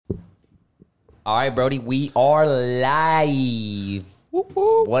All right, Brody, we are live. Whoop,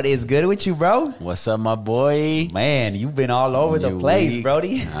 whoop. What is good with you, bro? What's up, my boy? Man, you've been all over the place, week.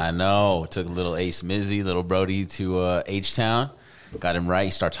 Brody. I know. Took little Ace Mizzy, little Brody to H-Town. Got him right.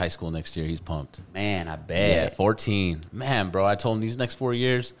 He starts high school next year. He's pumped. Man, I Yeah, bet. 14. Man, bro, I told him these next 4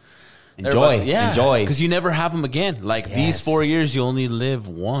 years. Enjoy. Enjoy. Because you never have them again. Like, Yes. these 4 years, you only live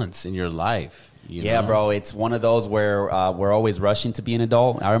once in your life. You Yeah, know? bro, it's one of those where we're always rushing to be an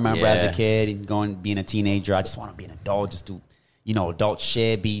adult. I remember as a Yeah. kid being a teenager, I just want to be an adult, just do, adult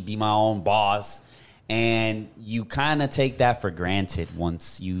shit, be my own boss. And you kind of take that for granted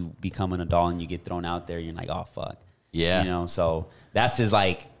once you become an adult and you get thrown out there. You're like, oh, fuck. Yeah. So that's his,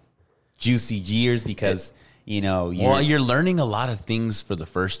 like, juicy years because, You're learning a lot of things for the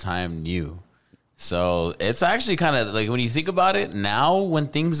first time new. So it's actually kind of like when you think about it now, when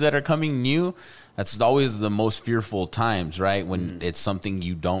things that are coming new, that's always the most fearful times, right? When it's something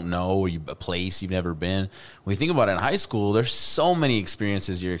you don't know or a place you've never been. When you think about it in high school, there's so many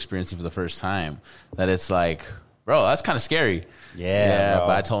experiences you're experiencing for the first time that it's like, bro, that's kind of scary. Yeah, bro.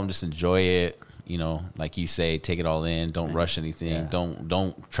 But I told him just enjoy it. Like you say, take it all in. Don't rush anything. Yeah.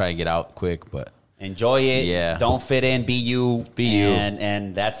 Don't try to get out quick, but enjoy it. Yeah. Don't fit in. Be you. Be you.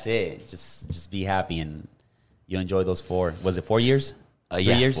 And that's it. Just be happy and you enjoy those 4. Was it 4 years? 3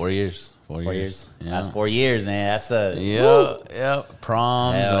 years? 4 years. 4 4 years. years. Yeah. That's 4 years, man. That's the Yeah.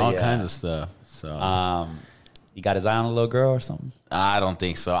 Proms Hell and all yeah. kinds of stuff. So You got his eye on a little girl or something? I don't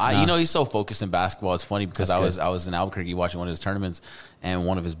think so. He's so focused in basketball. It's funny because That's I was in Albuquerque watching one of his tournaments, and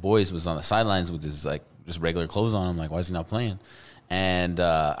one of his boys was on the sidelines with his like just regular clothes on. I'm like, why is he not playing? And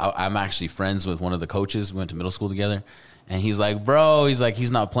I'm actually friends with one of the coaches. We went to middle school together. And he's like, bro,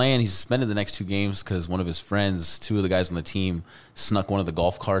 he's not playing. He's suspended the next 2 games because one of his friends, 2 of the guys on the team, snuck one of the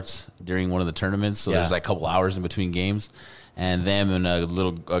golf carts during one of the tournaments. So there's like a couple hours in between games. And them and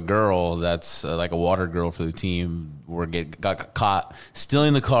a girl that's like a water girl for the team got caught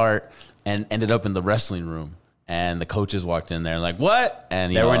stealing the cart and ended up in the wrestling room. And the coaches walked in there like, what?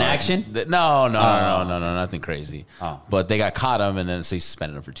 And They were in action? No, nothing crazy. Oh. But they got caught him, and then so he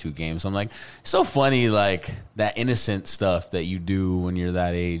suspended him for 2 games. So I'm like, so funny, like that innocent stuff that you do when you're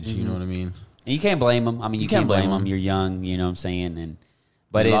that age. You know what I mean? And you can't blame him. I mean, you can't blame him. You're young, you know what I'm saying?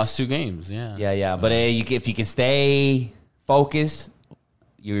 But He it's lost 2 games. Yeah. Yeah. So, But if you can stay focused,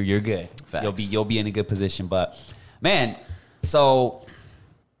 you're good. Facts. You'll be in a good position. But man, so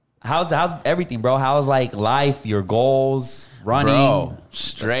how's everything, bro? How's like life, your goals, running? Bro, Let's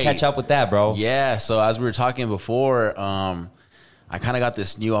straight. catch up with that, bro. Yeah. So as we were talking before, I kind of got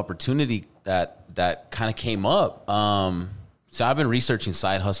this new opportunity that kind of came up. So I've been researching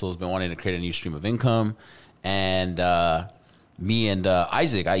side hustles, been wanting to create a new stream of income, and me and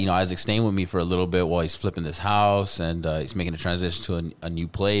Isaac, Isaac's staying with me for a little bit while he's flipping this house and he's making a transition to a new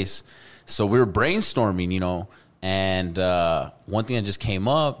place. So we were brainstorming, and one thing that just came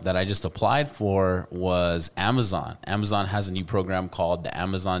up that I just applied for was Amazon. Amazon has a new program called the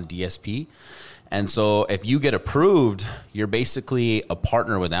Amazon DSP. And so if you get approved, you're basically a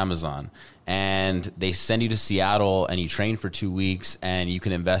partner with Amazon. And they send you to Seattle and you train for 2 weeks and you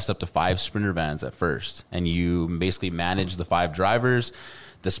can invest up to 5 Sprinter vans at first. And you basically manage the 5 drivers,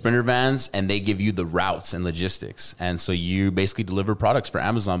 the Sprinter vans, and they give you the routes and logistics. And so you basically deliver products for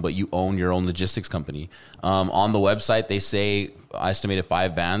Amazon, but you own your own logistics company. On the website, they say estimated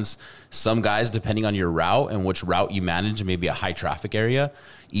 5 vans. Some guys, depending on your route and which route you manage, maybe a high traffic area,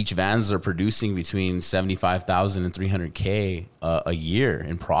 each vans are producing between $75,000 and $300K a year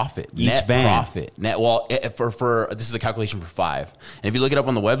in profit. Each net van. profit. For this is a calculation for 5. And if you look it up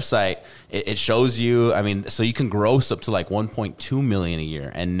on the website, it shows you. I mean, so you can gross up to like 1.2 million a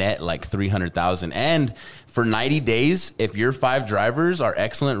year and net like 300,000. And for 90 days, if your 5 drivers are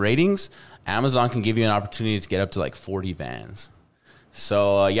excellent ratings, Amazon can give you an opportunity to get up to like 40 vans.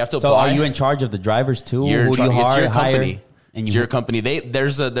 So you have to apply. So are you in charge of the drivers too? You're Who do you it's your hire? company. And It's your company.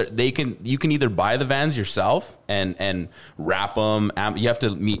 You can either buy the vans yourself and wrap them. You have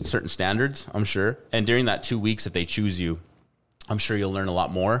to meet certain standards, I'm sure. And during that 2 weeks, if they choose you, I'm sure you'll learn a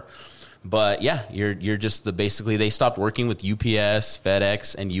lot more. But yeah, you're just basically they stopped working with UPS,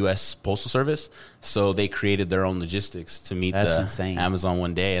 FedEx, and U.S. Postal Service, so they created their own logistics to meet insane. Amazon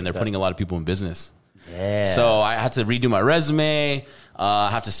one day, and they're putting a lot of people in business. Yeah. So I had to redo my resume.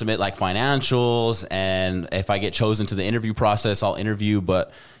 I have to submit like financials, and if I get chosen to the interview process, I'll interview.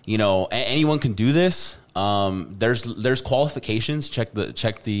 But you know, anyone can do this. There's qualifications. Check the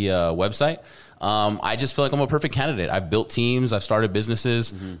website. I just feel like I'm a perfect candidate. I've built teams. I've started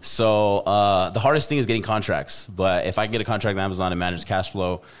businesses. So the hardest thing is getting contracts. But if I get a contract with Amazon and manage cash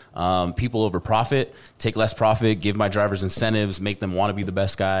flow, people over profit, take less profit, give my drivers incentives, make them want to be the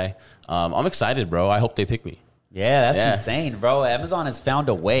best guy. I'm excited, bro. I hope they pick me. Yeah, that's insane, bro. Amazon has found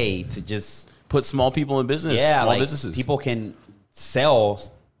a way to just put small people in business. Yeah, small businesses. People can sell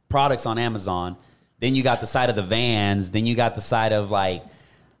products on Amazon. Then you got the side of the vans. Then you got the side of like,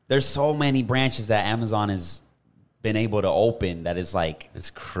 there's so many branches that Amazon has been able to open that is like,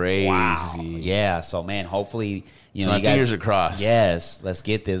 it's crazy. Wow. Yeah. So man, hopefully, you know, my you guys, fingers are crossed. Yes. Let's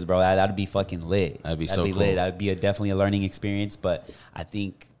get this, bro. That'd be fucking lit. That'd be so cool. lit. That'd be definitely a learning experience, but I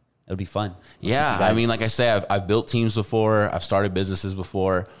think it'll be fun. Yeah. I mean, like I say, I've built teams before. I've started businesses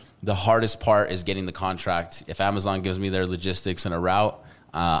before. The hardest part is getting the contract. If Amazon gives me their logistics and a route,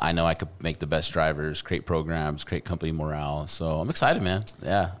 I know I could make the best drivers, create programs, create company morale. So I'm excited, man.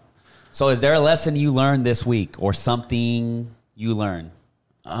 Yeah. So is there a lesson you learned this week or something you learned?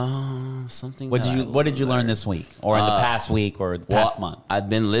 Something. What did you learn this week or in the past week or the past month? I've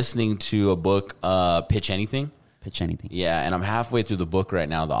been listening to a book, Pitch Anything. Pitch Anything. Yeah, and I'm halfway through the book right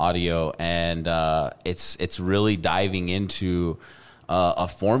now, the audio, and it's really diving into a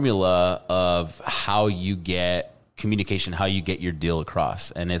formula of how you get communication, how you get your deal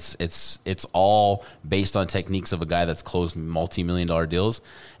across, and it's all based on techniques of a guy that's closed multi-million-dollar deals.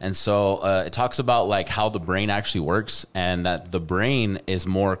 And so it talks about like how the brain actually works, and that the brain is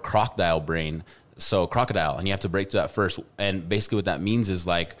more crocodile brain. So crocodile, and you have to break through that first. And basically what that means is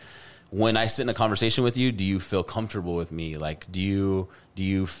like, when I sit in a conversation with you, do you feel comfortable with me? Like, do you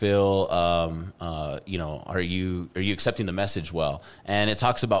feel, you know, are you accepting the message well? And it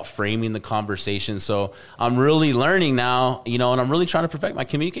talks about framing the conversation. So I'm really learning now, you know, and I'm really trying to perfect my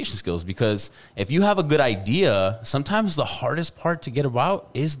communication skills, because if you have a good idea, sometimes the hardest part to get about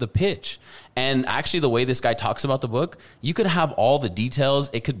is the pitch. And actually, the way this guy talks about the book, you could have all the details.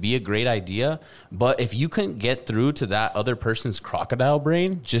 It could be a great idea. But if you couldn't get through to that other person's crocodile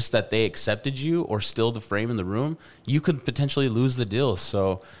brain, just that they accepted you or still the frame in the room, you could potentially lose the deal.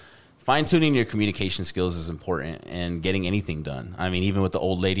 So fine-tuning your communication skills is important, and getting anything done. I mean, even with the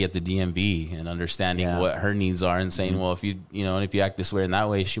old lady at the DMV, and understanding what her needs are, and saying, well, if if you act this way and that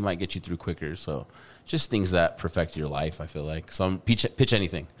way, she might get you through quicker. So just things that perfect your life, I feel like. So I'm pitch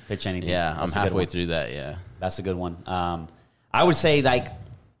anything. Pitch anything. Yeah, That's I'm halfway through that, yeah. That's a good one. I would say, like,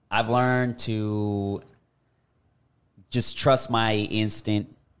 I've learned to just trust my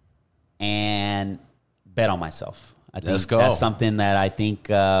instinct and bet on myself. I think that's something that I think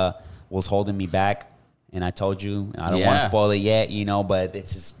was holding me back. And I told you, I don't want to spoil it yet, you know, but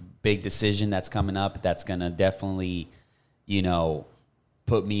it's this big decision that's coming up that's going to definitely, you know,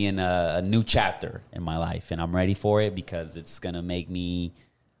 put me in a new chapter in my life. And I'm ready for it, because it's going to make me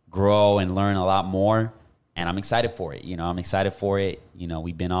grow and learn a lot more. And I'm excited for it. You know, I'm excited for it. You know,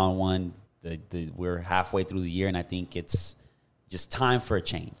 we've been on one. We're halfway through the year, and I think it's just time for a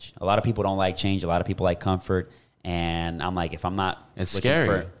change. A lot of people don't like change. A lot of people like comfort. And I'm like, if I'm not, it's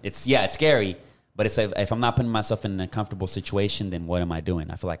scary. It's scary. But it's if I'm not putting myself in a comfortable situation, then what am I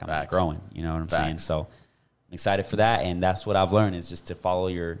doing? I feel like I'm not growing. You know what I'm saying? So I'm excited for that. And that's what I've learned, is just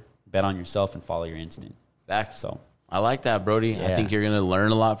to bet on yourself and follow your instinct. So I like that, Brody. Yeah. I think you're going to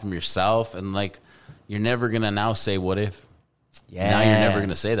learn a lot from yourself. And like, you're never going to now say, what if? Yeah. Now you're never going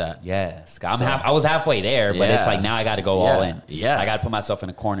to say that. Yes. I was halfway there, but it's like, now I got to go all in. Yeah. I got to put myself in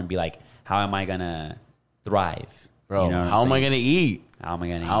a corner and be like, how am I going to thrive? Bro, you know how am I going to eat? How am I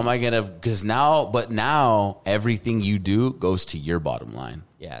going to eat? How am I going to, because now everything you do goes to your bottom line.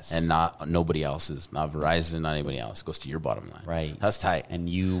 Yes. And not nobody else's, not Verizon, not anybody else. It goes to your bottom line. Right. That's tight. And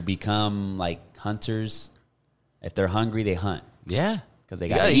you become like hunters. If they're hungry, they hunt. Yeah. Because they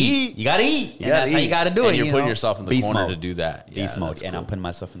got to eat. You got to eat. And that's how you got to do it. And you're putting yourself in the corner to do that. Beast mode. And I'm putting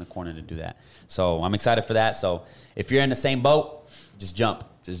myself in the corner to do that. So I'm excited for that. So if you're in the same boat, just jump.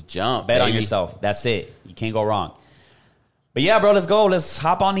 Just jump. Bet on yourself. That's it. You can't go wrong. But yeah, bro, let's go. Let's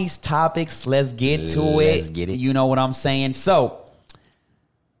hop on these topics. Let's get to it. Let's get it. You know what I'm saying? So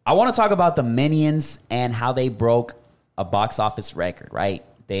I want to talk about the Minions and how they broke a box office record, right?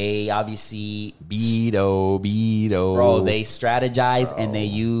 They obviously Beto. Bro, they strategize and they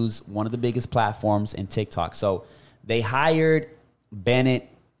use one of the biggest platforms in TikTok. So they hired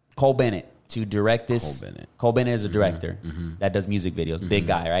Cole Bennett to direct this. Cole Bennett is a director that does music videos. Big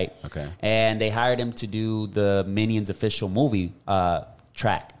guy, right? Okay. And they hired him to do the Minions official movie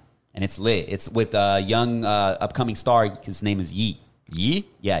track. And it's lit. It's with a young upcoming star. His name is Yeet. Yeet?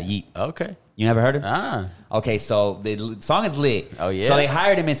 Yeah, Yeet. Okay. You never heard of it? Ah. Okay, so the song is lit. Oh, yeah. So they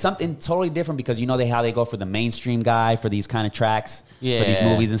hired him in something totally different because you know how they go for the mainstream guy for these kind of tracks for these Yeah.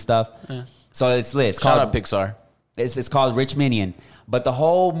 movies and stuff. Yeah. So it's lit. It's Shout called out Pixar. It's called Rich Minion. But the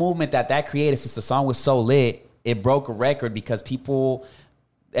whole movement that created, since the song was so lit, it broke a record because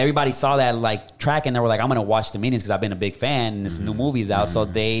everybody saw that like track and they were like, I'm gonna watch the Minions because I've been a big fan and this new movie's out. So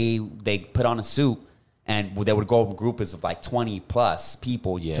they put on a suit and they would go in groups of like 20 plus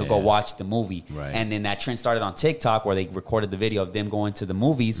people to go watch the movie. Right. And then that trend started on TikTok where they recorded the video of them going to the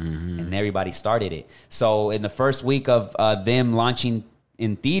movies and everybody started it. So in the first week of them launching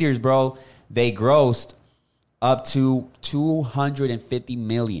in theaters, bro, they grossed up to 250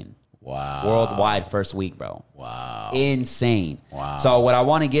 million. Wow. Worldwide first week, bro. Wow. Insane. Wow. So what I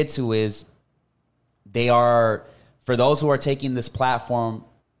want to get to is they are, for those who are taking this platform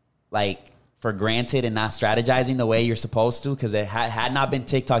like for granted and not strategizing the way you're supposed to, because it had not been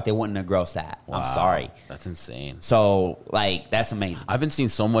TikTok, they wouldn't have grossed that. Wow. I'm sorry. That's insane. So like that's amazing. I've been seeing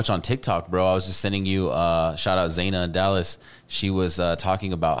so much on TikTok, bro. I was just sending you shout out Zaina in Dallas. She was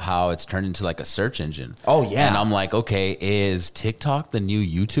talking about how it's turned into like a search engine. Oh, yeah. And I'm like, okay, is TikTok the new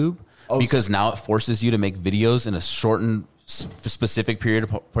YouTube? Oh, Because now it forces you to make videos in a shortened specific period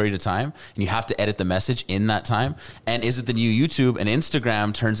of time, and you have to edit the message in that time. And is it the new YouTube? And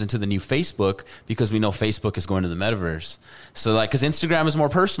Instagram turns into the new Facebook because we know Facebook is going to the metaverse. So like, because Instagram is more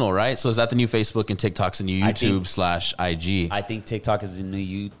personal, right? So is that the new Facebook and TikTok's the new YouTube/IG? I think TikTok is the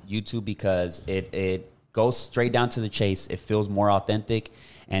new YouTube because it goes straight down to the chase. It feels more authentic,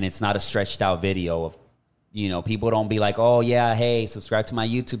 and it's not a stretched out video of, you know, people don't be like, oh yeah, hey, subscribe to my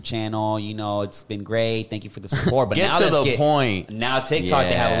YouTube channel. You know, it's been great. Thank you for the support. But Get now to the point. Now TikTok,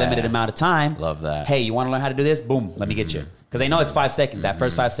 they have a limited amount of time. Love that. Hey, you want to learn how to do this? Boom, let me get you. Because they know it's 5 seconds. That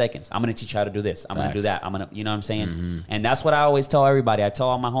first 5 seconds, I'm going to teach you how to do this. I'm going to do that. I'm going to, you know what I'm saying? And that's what I always tell everybody. I tell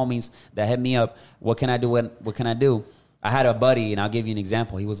all my homies that hit me up, what can I do? What can I do? I had a buddy, and I'll give you an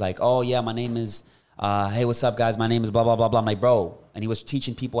example. He was like, oh yeah, my name is, hey, what's up guys? My name is blah, blah, blah, blah. I'm like, bro. And he was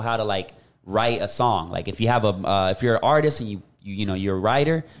teaching people how to like write a song. Like if you have if you're an artist and you know you're a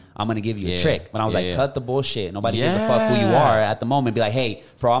writer, I'm gonna give you a trick. But I was like, cut the bullshit. Nobody gives a fuck who you are at the moment. Be like, hey,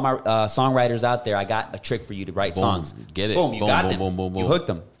 for all my songwriters out there, I got a trick for you to write songs. Get it. Boom, you got them. Boom. You hooked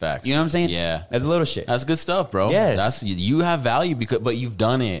them. Facts. You know what I'm saying? Yeah. That's little shit. That's good stuff, bro. Yes. That's you have value but you've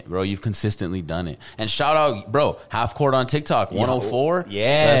done it, bro. You've consistently done it. And shout out, bro, Half Court on TikTok, 104.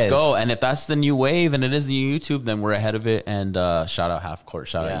 Yes. Let's go. And if that's the new wave and it is the new YouTube, then we're ahead of it. And shout out Half Court.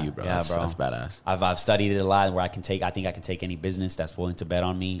 Shout out you, bro. Yeah, That's badass. I've studied it a lot where I think I can take any business that's willing to bet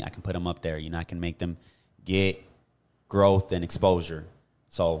on me. I can put them up there. You know, I can make them get growth and exposure.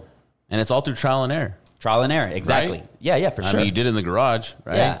 So, and it's all through trial and error. Trial and error, exactly. Right? Yeah, for sure. I mean, you did it in the garage,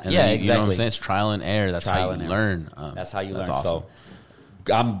 right? Yeah, and yeah, then exactly. You know what I'm saying? It's trial and error. That's Trial how you learn. That's how you learn. Awesome.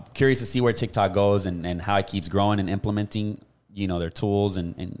 So I'm curious to see where TikTok goes and how it keeps growing and implementing, you know, their tools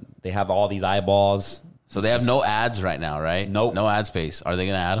and they have all these eyeballs. So they have no ads right now, right? Nope. No ad space. Are they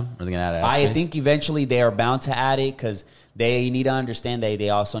going to add them? Are they going to add ad I space? think eventually they are bound to add it because they need to understand they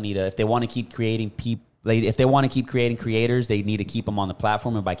also need to, if they want to keep creating people, if they want to keep creating creators, they need to keep them on the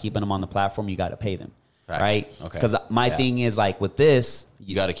platform. And by keeping them on the platform, you got to pay them. Facts. Right? Okay. Because my thing is like with this,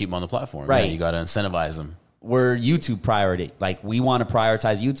 You got to keep them on the platform. Right. Yeah, you got to incentivize them. we're YouTube priority. Like we want to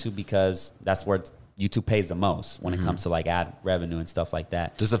prioritize YouTube because that's where YouTube pays the most when it comes to like ad revenue and stuff like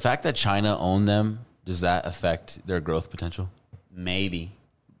that. Does the fact that China owned them, does that affect their growth potential? Maybe.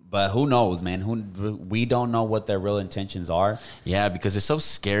 But who knows, man? We don't know what their real intentions are. Yeah, because it's so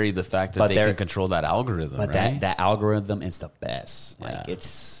scary the fact that they can control that algorithm. But right? that algorithm is the best. Yeah. Like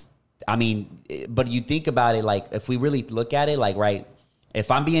it's, I mean, but you think about it, like if we really look at it, like right, if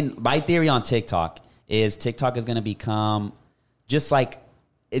I'm being, my theory on TikTok is going to become just like,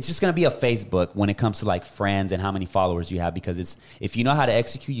 it's just going to be a Facebook when it comes to like friends and how many followers you have, because it's, if you know how to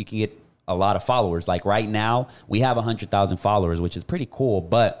execute, you can get a lot of followers. Like right now we have 100,000 followers, which is pretty cool,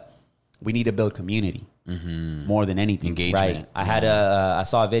 but we need to build community more than anything. Engagement. Right. I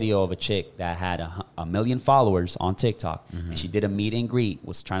saw a video of a chick that had a million followers on TikTok and she did a meet and greet,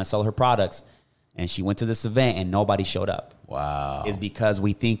 was trying to sell her products. And she went to this event and nobody showed up. Wow. Is because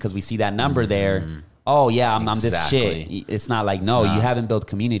we see that number there. Oh yeah, I'm this shit. It's not like, no, you haven't built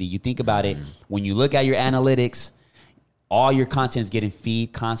community. You think about it. When you look at your analytics, all your content is getting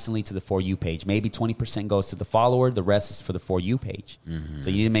feed constantly to the For You page. Maybe 20% goes to the follower. The rest is for the For You page. So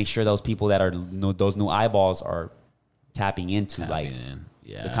you need to make sure those people that are those new eyeballs are tapping into the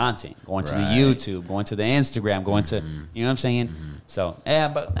content, going to the YouTube, going to the Instagram, going to, you know what I'm saying? So, yeah,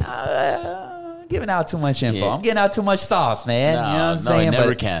 but giving out too much info. I'm getting out too much sauce, man. No, you know what I'm saying? You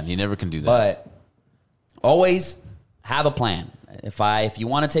never can. You never can do that. But always have a plan. If you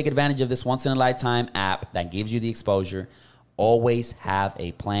want to take advantage of this once in a lifetime app that gives you the exposure, always have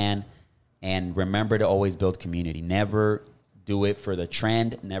a plan and remember to always build community. Never do it for the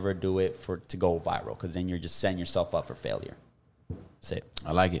trend. Never do it to go viral, because then you're just setting yourself up for failure. That's it.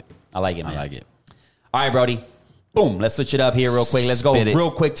 I like it. I like it, man. I like it. All right, Brody. Boom. Let's switch it up here real quick. Let's go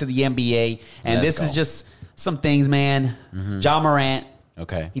real quick to the NBA. And this is just some things, man. Ja Morant.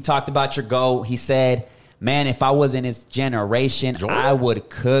 Okay. He talked about your GOAT. He said, man, if I was in his generation, I would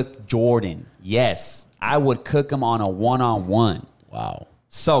cook Jordan. Yes. I would cook him on a one-on-one. Wow.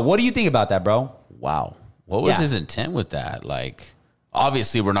 So what do you think about that, bro? Wow. What was his intent with that? Like,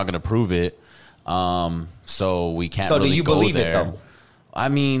 obviously, we're not going to prove it. So we can't really go there. So do you believe it, though? I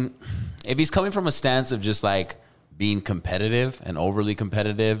mean, if he's coming from a stance of just, like, being competitive and overly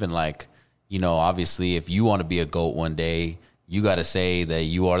competitive and, like, you know, obviously, if you want to be a GOAT one day, you got to say that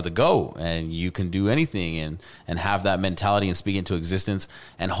you are the GOAT and you can do anything and have that mentality and speak into existence.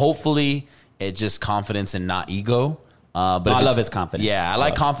 And hopefully it's just confidence and not ego. But I love his confidence. Yeah, I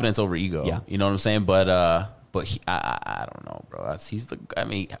like confidence over ego. Yeah. You know what I'm saying? But I don't know, bro. I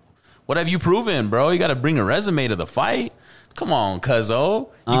mean, what have you proven, bro? You got to bring a resume to the fight. Come on, cuzzo.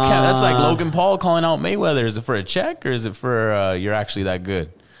 You can't. That's like Logan Paul calling out Mayweather. Is it for a check or is it for you're actually that good?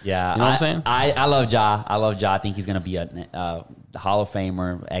 Yeah, you know what I'm saying? I love Ja. I think he's going to be a Hall of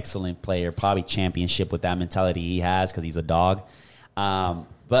Famer, excellent player, probably championship with that mentality he has because he's a dog.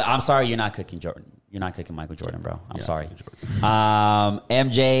 But I'm sorry, you're not cooking Jordan. You're not cooking Michael Jordan, bro. I'm sorry.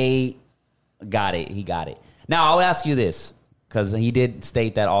 MJ got it. He got it. Now, I'll ask you this, because he did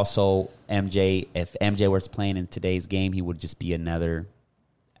state that also if MJ was playing in today's game, he would just be another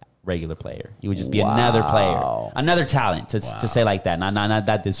regular player. He would just be another player, another talent to say like that. Not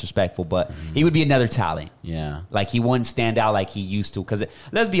that disrespectful, but he would be another talent. Yeah. Like he wouldn't stand out like he used to. Because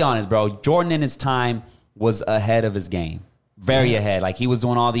let's be honest, bro, Jordan in his time was ahead of his game. Very ahead. Like he was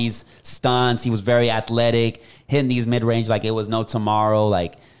doing all these stunts. He was very athletic, hitting these mid-range like it was no tomorrow,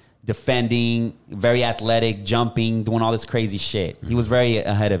 like defending, very athletic, jumping, doing all this crazy shit. He was very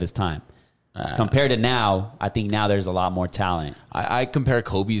ahead of his time. Compared to now, I think now there's a lot more talent. I compare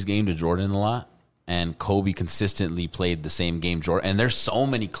Kobe's game to Jordan a lot, and Kobe consistently played the same game Jordan. And there's so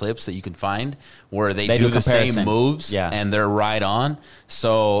many clips that you can find where they do the same moves and they're right on.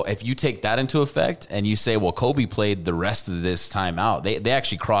 So if you take that into effect and you say, well, Kobe played the rest of this time out, they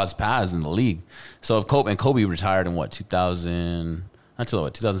actually crossed paths in the league. So if Kobe retired in what,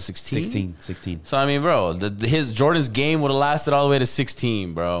 2016? 16. So I mean, bro, Jordan's game would have lasted all the way to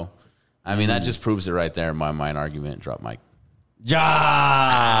 16, bro. I mean, that just proves it right there in my mind. Argument. Drop mic.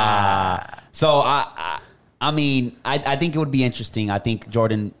 Ja. So I mean, I think it would be interesting. I think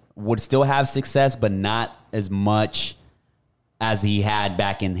Jordan would still have success, but not as much as he had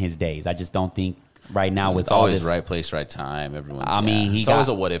back in his days. I just don't think right now with it's all always this right place, right time. Everyone's. I mean, it's always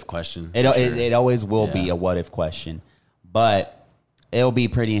a what if question. It always will be a what if question, but it'll be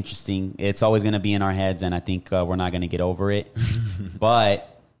pretty interesting. It's always going to be in our heads, and I think we're not going to get over it. But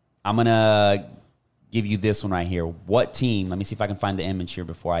I'm going to give you this one right here. What team? Let me see if I can find the image here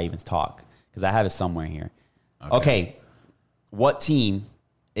before I even talk, because I have it somewhere here. Okay. What team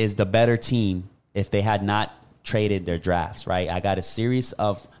is the better team if they had not traded their drafts, right? I got a series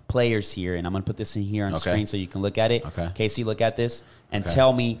of players here, and I'm going to put this in here on screen so you can look at it. Okay. Casey, look at this and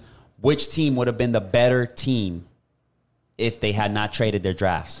tell me which team would have been the better team if they had not traded their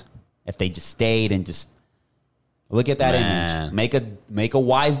drafts, if they just stayed and just look at that image. Make a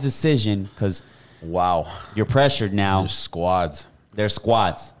wise decision, because you're pressured now. There's squads. There's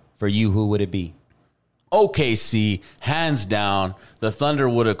squads. For you, who would it be? OKC, hands down. The Thunder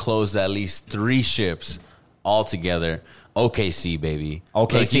would have closed at least 3 ships altogether. OKC, baby.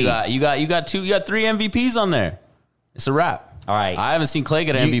 OKC. Look, you got 3 MVPs on there. It's a wrap. All right. I haven't seen Clay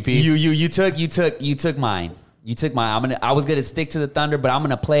get an MVP. You took mine. You took mine. I was gonna stick to the Thunder, but I'm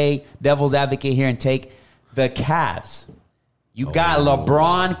gonna play devil's advocate here and take the Cavs. You got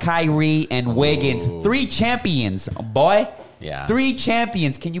LeBron, Kyrie, and Wiggins. 3 champions, boy. Yeah. 3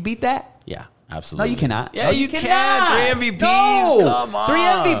 champions. Can you beat that? Yeah, absolutely. No, you cannot. Yeah, no, you can. 3 MVPs. No. Come on. 3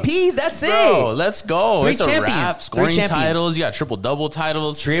 MVPs. That's it. Bro, let's go. 3 it's champions. A wrap. Scoring 3 titles. You got triple-double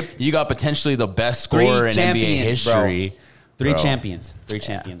titles. You got potentially the best scorer in NBA history. Bro. 3 champions. 3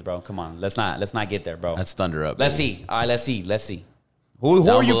 champions, bro. Come on. Let's not get there, bro. That's Thunder up. Let's see. All right, let's see. Who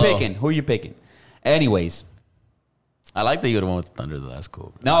are you picking? Anyways, I like that you would have went with the Thunder, though. That's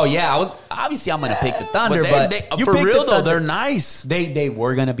cool. No, yeah, I'm gonna pick the Thunder, but you for real though, they're nice. They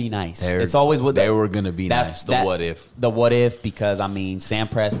were gonna be nice. It's always what they were gonna be nice. What if? Because I mean, Sam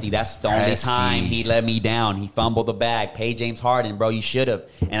Presti, that's the only time he let me down. He fumbled the bag. Pay James Harden, bro. You should have.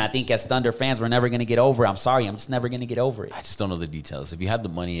 And I think as Thunder fans, we're never gonna get over it. I'm sorry, I'm just never gonna get over it. I just don't know the details. If you had the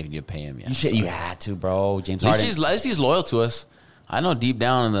money, if you pay him, yeah, you had to, bro. James Harden. At least he's loyal to us. I know deep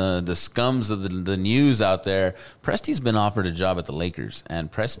down in the scums of the news out there, Presti's been offered a job at the Lakers,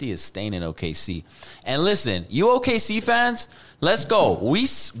 and Presti is staying in OKC. And listen, you OKC fans, let's go.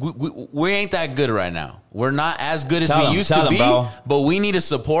 We ain't that good right now. We're not as good as we used to be, but we need to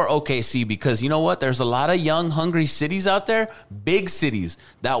support OKC because you know what? There's a lot of young, hungry cities out there, big cities,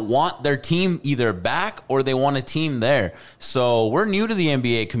 that want their team either back or they want a team there. So we're new to the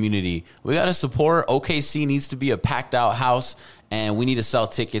NBA community. We got to support. OKC needs to be a packed out house. And we need to sell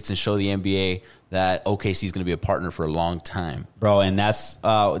tickets and show the NBA that OKC is going to be a partner for a long time, bro. And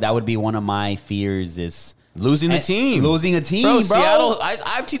that would be one of my fears is losing the team. Losing a team, bro. Seattle.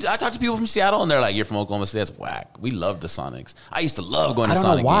 I talk to people from Seattle, and they're like, "You're from Oklahoma City. That's whack. We love the Sonics. I used to love going to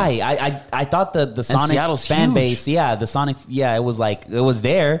Sonic games." I don't know why. I thought the Sonic fan huge. Base, the Sonic, it was like it was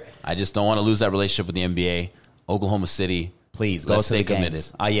there. I just don't want to lose that relationship with the NBA. Oklahoma City. Please go to the games.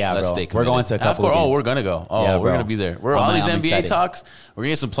 Let's stay committed. We're going to a couple of games. We're going to go. We're going to be there. All these NBA excited. Talks. We're going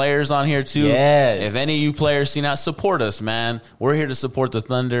to get some players on here, too. Yes. If any of you players see that, support us, man. We're here to support the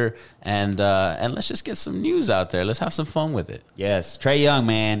Thunder. And let's just get some news out there. Let's have some fun with it. Yes. Trae Young,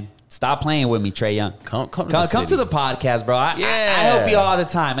 man. Stop playing with me, Trae Young. Come to the podcast, bro. I help you all the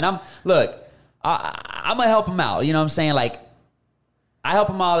time. And I'm going to help him out. You know what I'm saying? Like, I help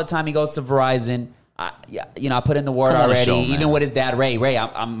him all the time. He goes to Verizon. I put in the word already. Show, even with his dad, Ray. Ray,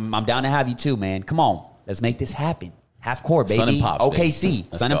 I'm down to have you too, man. Come on, let's make this happen. Half court, baby. Son and Pops,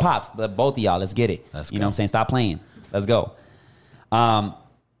 OKC, Son and Pops. But both of y'all, let's get it. You know what I'm saying? Stop playing. Let's go.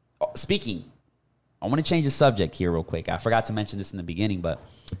 Speaking, I want to change the subject here real quick. I forgot to mention this in the beginning, but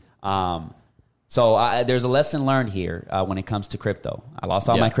there's a lesson learned here when it comes to crypto. I lost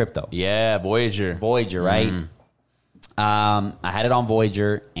all my crypto. Yeah, Voyager, right? Mm. I had it on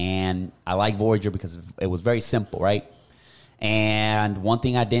Voyager, and I like Voyager because it was very simple, right? And one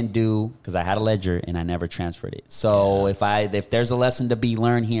thing I didn't do, because I had a ledger and I never transferred it. So if there's a lesson to be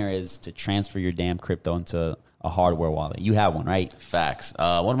learned here is to transfer your damn crypto into a hardware wallet. You have one, right? Facts.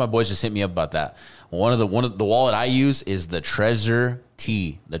 One of my boys just hit me up about that. One of the wallet I use is the Trezor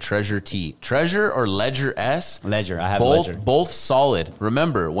T. The Trezor T. Trezor or Ledger S? Ledger. I have both. Ledger. Both solid.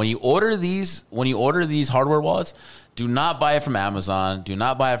 Remember, when you order these hardware wallets, do not buy it from Amazon. Do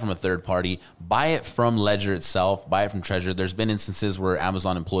not buy it from a third party. Buy it from Ledger itself. Buy it from Trezor. There's been instances where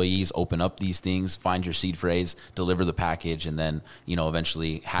Amazon employees open up these things, find your seed phrase, deliver the package, and then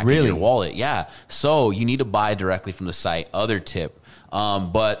eventually hack into your wallet. Yeah. So you need to buy directly from the site. Other tip.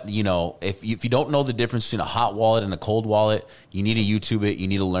 But if you don't know the difference between a hot wallet and a cold wallet, you need to YouTube it. You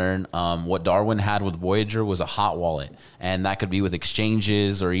need to learn. What Darwin had with Voyager was a hot wallet, and that could be with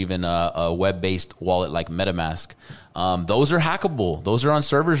exchanges or even a web-based wallet like MetaMask. Those are hackable. Those are on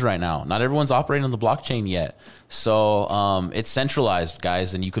servers right now. Not everyone's operating on the blockchain yet. So it's centralized,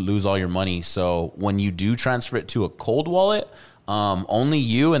 guys, and you could lose all your money. So when you do transfer it to a cold wallet, only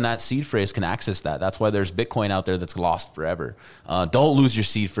you and that seed phrase can access that. That's why there's Bitcoin out there that's lost forever. Don't lose your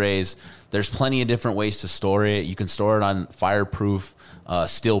seed phrase. There's plenty of different ways to store it. You can store it on fireproof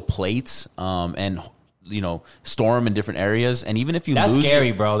steel plates and store them in different areas. And even if you lose,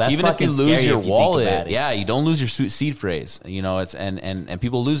 scary, bro. That's even if you lose your wallet, you don't lose your seed phrase. It's and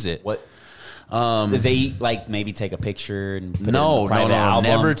people lose it. What? Does they maybe take a picture and put it in the private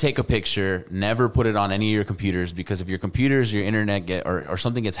album? Never take a picture. Never put it on any of your computers, because if your computers, your internet or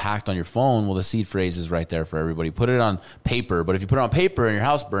something gets hacked on your phone, well, the seed phrase is right there for everybody. Put it on paper. But if you put it on paper and your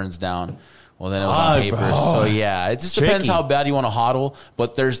house burns down, well, then it was on paper. Bro. So yeah, it just depends how bad you want to hodl.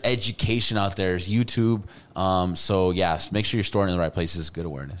 But there's education out there. There's YouTube. So yes, make sure you're storing in the right places. Good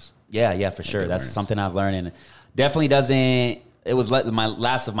awareness. Yeah, for sure. That's something I've learned, and definitely doesn't. It was my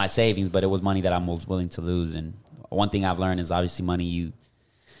last of my savings, but it was money that I was willing to lose. And one thing I've learned is obviously money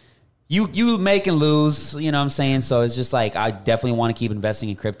you make and lose, you know what I'm saying? So it's just like, I definitely want to keep investing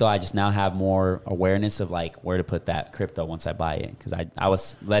in crypto. I just now have more awareness of where to put that crypto once I buy it. Because I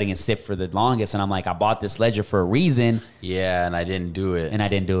was letting it sit for the longest, and I'm like, I bought this ledger for a reason. Yeah, and I didn't do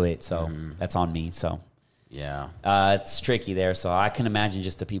it. So that's on me. So yeah, it's tricky there. So I can imagine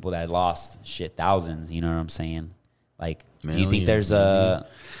just the people that lost thousands, you know what I'm saying? Do you think there's a...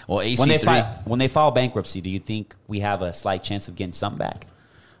 Well, AC3... When they file bankruptcy, do you think we have a slight chance of getting some back?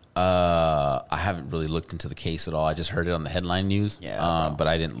 I haven't really looked into the case at all. I just heard it on the headline news. Yeah, but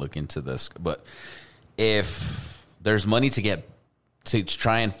I didn't look into this. But if there's money to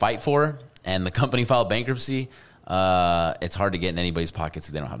try and fight for, and the company filed bankruptcy, it's hard to get in anybody's pockets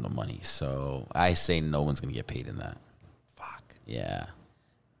if they don't have no money. So I say no one's going to get paid in that. Fuck. Yeah.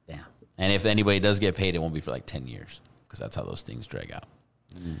 Damn. And if anybody does get paid, it won't be for like 10 years because that's how those things drag out.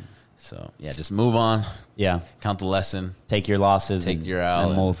 So, yeah, just move on. Yeah. Count the lesson. Take your losses. Take your L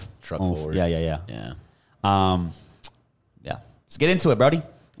and move. Truck move. forward. Yeah. Yeah. Yeah. Let's get into it, Brody.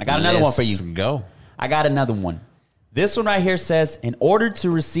 I got another one for you. Let's go. I got another one. This one right here says, in order to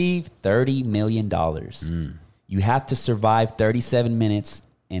receive $30 million, you have to survive 37 minutes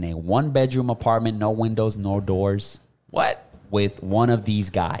in a one-bedroom apartment, no windows, no doors. What? With one of these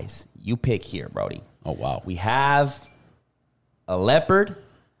guys. You pick here, Brody. Oh, wow. We have a leopard.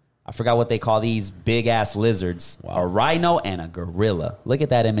 I forgot what they call these big-ass lizards. Wow. A rhino and a gorilla. Look at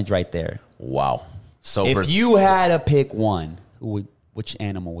that image right there. Wow. So If you had to pick one, which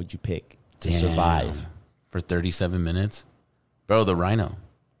animal would you pick to survive? For 37 minutes? Bro, the rhino.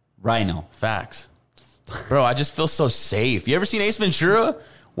 Rhino. Facts. Bro, I just feel so safe. You ever seen Ace Ventura?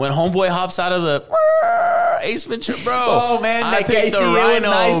 When homeboy hops out of the Ace Ventura, bro. Oh, man, I that picked Casey, the rhino, it was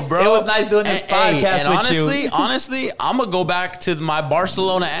nice. bro. It was nice doing this podcast with you. Honestly, I'm going to go back to my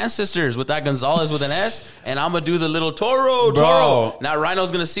Barcelona ancestors with that Gonzalez with an S, and I'm going to do the little Toro. Now,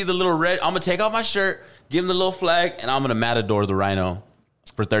 Rhino's going to see the little red. I'm going to take off my shirt, give him the little flag, and I'm going to matador the rhino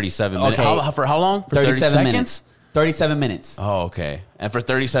for 37 minutes. Okay. For how long? For 37 seconds? minutes. 37 minutes. Oh, okay. And for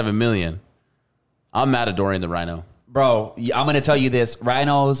 37 million, I'm matadoring the rhino. Bro, I'm going to tell you this.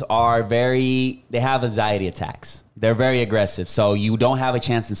 Rhinos are they have anxiety attacks. They're very aggressive. So you don't have a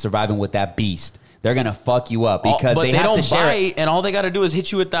chance in surviving with that beast. They're going to fuck you up because but they have don't to share bite, it. And all they got to do is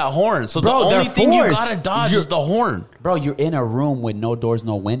hit you with that horn. So Bro, the only they're thing you forced. got to dodge is the horn. Bro, you're in a room with no doors,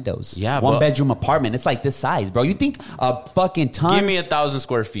 no windows. Yeah, one but- bedroom apartment. It's like this size, bro. You think a fucking ton? Give me 1,000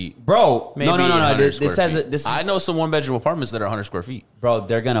 square feet. Bro, Maybe no. 800 This square says feet. this. I know some one bedroom apartments that are 100 square feet. Bro,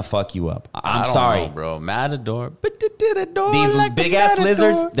 they're gonna fuck you up. I I'm don't sorry, know, bro. Matador. These big ass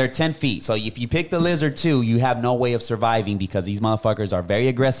lizards, they're 10 feet. So if you pick the lizard too, you have no way of surviving because these motherfuckers are very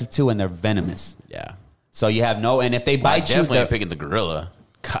aggressive too and they're venomous. Yeah. So you have no, and if they I bite you, definitely picking the gorilla.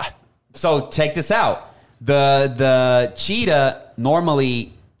 God. so check this out. The cheetah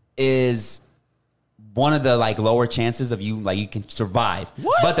normally is one of the like lower chances of you can survive.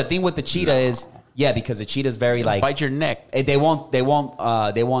 What? But the thing with the cheetah is because the cheetah is very like Bite your neck. they won't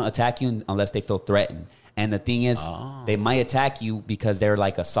attack you unless they feel threatened. And the thing is, they might attack you because they're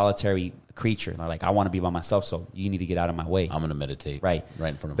like a solitary creature. They're like, I want to be by myself, so you need to get out of my way. I'm going to meditate. Right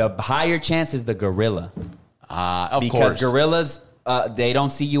in front of me. The higher chance is the gorilla. Of Because course. gorillas, they don't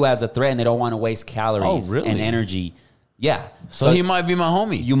see you as a threat and they don't want to waste calories Oh, really? and energy. Yeah. So he might be my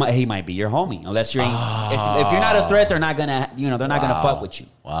homie. He might be your homie unless you're if you're not a threat, they're not gonna they're not gonna fuck with you.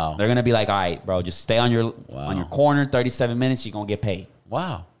 Wow. They're gonna be like, all right, bro, just stay on your corner. 37 minutes, you're gonna get paid.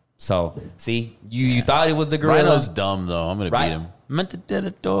 Wow. So see, you thought it was the gorilla. Rhino's dumb, though. I'm going to beat him.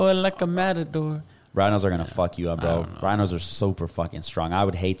 Matador like a matador. Rhinos are gonna fuck you up, bro. Rhinos are super fucking strong. I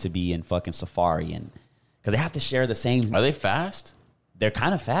would hate to be in fucking safari and because they have to share the same. Are they fast? They're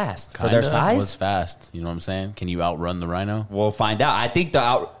kind of fast for their size. What's fast? You know what I'm saying? Can you outrun the rhino? We'll find out. I think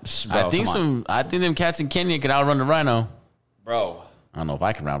bro, I think them cats in Kenya can outrun the rhino. Bro, I don't know if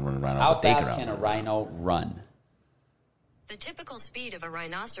I can outrun the rhino. how but they fast can can a rhino run? The typical speed of a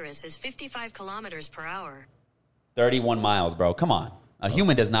rhinoceros is 55 kilometers per hour. 31 miles, bro. Come on. A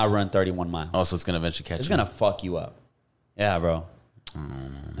human does not run 31 miles. Oh, so it's gonna eventually catch It's you. gonna fuck you up. Yeah, bro.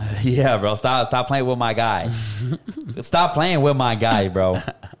 Yeah, bro. Stop playing with my guy. Stop playing with my guy, bro.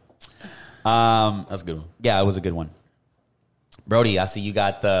 That's a good one. Yeah, it was a good one. Brody, I see you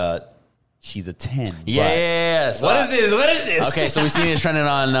got she's a 10. but- Yeah. So What is this? What is this? Okay, so we seen it trending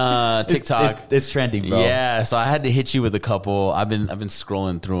on TikTok. It's trending, bro. Yeah, so I had to hit you with a couple. I've been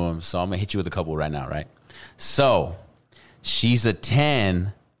scrolling through them, so I'm gonna hit you with a couple right now, right? So she's a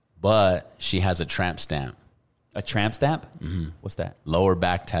 10, but she has a tramp stamp, A tramp stamp? Mm-hmm. What's that? lower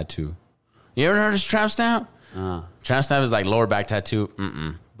back tattoo. You ever heard of tramp stamp? Tramp stamp is like lower back tattoo.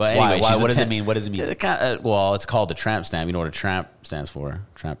 But Why? anyway, she's a What does 10. it mean? What does it mean? Well, it's called the tramp stamp. You know what a tramp stands for?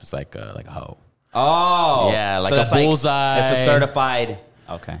 Tramp is like a hoe. Oh. Yeah, like so a it's bullseye. It's a certified.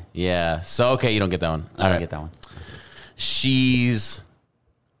 Okay. Yeah. So okay, you don't get that one. I don't get that one. She's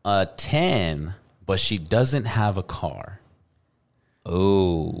a 10, but she doesn't have a car.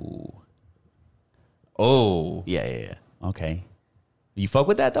 Oh. Yeah. Okay. You fuck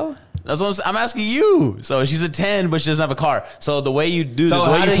with that though? That's what I'm asking you. So she's a 10, but she doesn't have a car. So the way you do So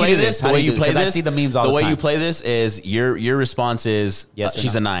the way how you do play you do this, this? the How way do you you- play 'cause I this, see the memes all the way you time. play this is your response is Yes or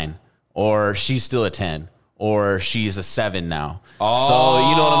she's no? a 9, or she's still a 10, or she's a 7 now. So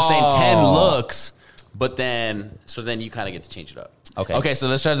you know what I'm saying? 10 looks But then, so then you kind of get to change it up. Okay. Okay, so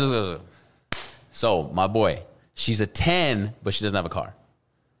let's try this. So, my boy, she's a 10, but she doesn't have a car.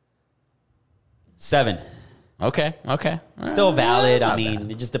 7. Okay. Still valid. It's I not mean,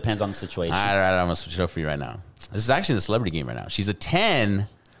 bad. it just depends on the situation. All right, I'm going to switch it up for you right now. This is actually the celebrity game right now. She's a 10,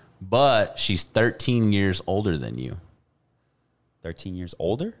 but she's 13 years older than you. 13 years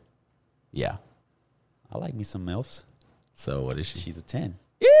older? Yeah. I like me some MILFs. So, what is she? She's a 10.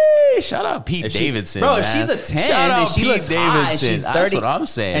 Yay! Shout out Pete If she- Davidson. Bro, if man. she's a 10 Shout and out she Pete looks hot and Davidson. she's That's 30 what I'm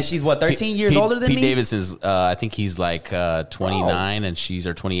saying. and she's what, 13 years older than Pete me? Davidson's, I think he's like 29 and she's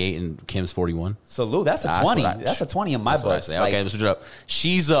or 28 and Kim's 41. Salute. That's a That's 20. what I- That's a 20 in my That's what I book. say. Okay, let's switch it up.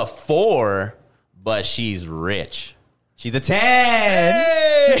 She's a 4, but she's rich. She's a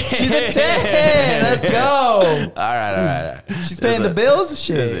 10. She's a 10. Let's go. All right. She's paying the bills?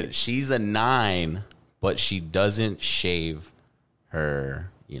 Shit. Listen, she's a 9, but she doesn't shave her,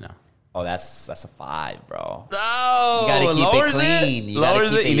 Oh, that's a 5, bro. No, You gotta keep lowers it clean. You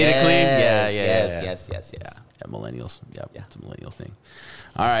lowers gotta it. keep You need it clean. Yes. Yeah, millennials. Yeah, Yeah. it's a millennial thing.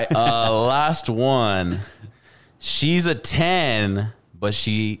 All right, last one. She's a 10, but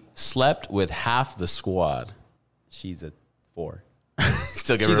she slept with half the squad. She's a 4.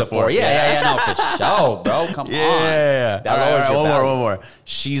 Still give She's her a 4. Yeah. No, for sure, bro. Come on. Yeah. That lowers your one value. more.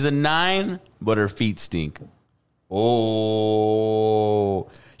 She's a 9, but her feet stink. Oh.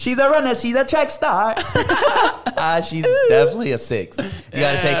 She's a runner. She's a track star. She's definitely a 6. You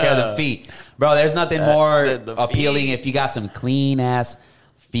got to take care of the feet. Bro, there's nothing more the appealing feet. if you got some clean-ass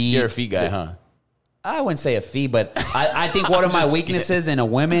feet. You're a feet guy, huh? I wouldn't say a fee, but I think one of my weaknesses in a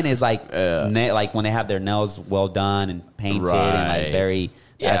woman is like like when they have their nails well done and painted and like Right. very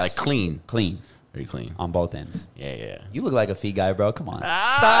Like clean. clean Very clean. on both ends. Yeah. You look like a fee guy, bro. Come on, No.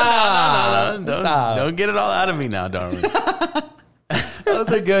 Stop. Don't get it all out of me now, darling. That was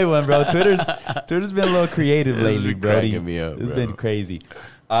a good one, bro. Twitter's been a little creative This has lately, been Brody. cracking me up, It's bro. been crazy.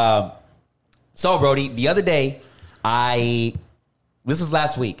 So, Brody, the other day, this was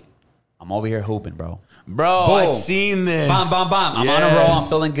last week. I'm over here hooping, bro. Bro, Boom. I seen this. Bam. I'm on a Yes. roll. I'm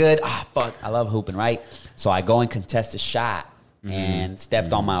feeling good. Fuck. I love hooping, right? So I go and contest a shot and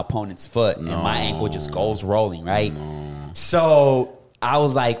stepped on my opponent's foot, and my ankle just goes rolling, right? So I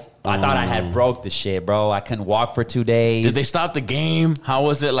was like, I thought I had broke the shit, bro. I couldn't walk for 2 days. Did they stop the game? How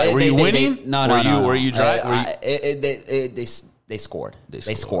was it? Like, were you winning? No. Were you dry? They scored.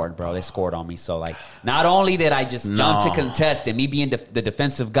 They scored, bro. They scored on me. So, like, not only did I just jump to contest and me being the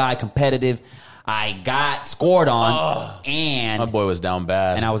defensive guy, competitive, I got scored on, and My boy was down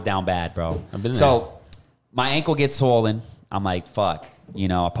bad. I was down bad, bro. I've been So my ankle gets swollen. I'm like, fuck.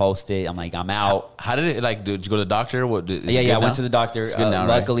 I post it. I'm like, I'm out. How did it, like, did you go to the doctor? What? Is it Yeah, good I went now? to the doctor. It's good now,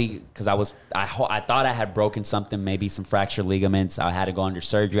 right? Luckily, because I thought I had broken something, maybe some fractured ligaments. I had to go under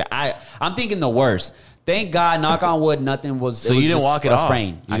surgery. I'm thinking the worst. Thank God, knock on wood, nothing was. So you didn't walk it off?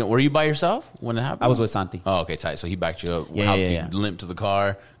 Sprain. Were you by yourself when it happened? I was with Santi. Oh, okay, tight. So he backed you up. Yeah, Helped yeah. you limp to the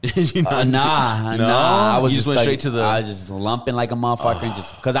car. Did you not? Nah. I was You just went like, straight to the. I was just lumping like a motherfucker, and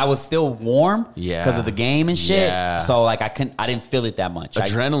just because I was still warm. Yeah. Because of the game and shit. Yeah. So like I didn't feel it that much.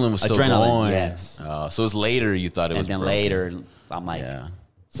 Adrenaline was still Adrenaline, going. yes. So it was later you thought it was And then broken. later, I'm like, Yeah.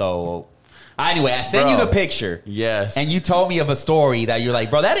 so. Anyway, I sent you Bro. the picture. Yes. And you told me of a story that you're like,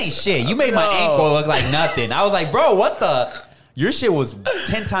 bro, that ain't shit. You made my No. ankle look like nothing. I was like, bro, what the? Your shit was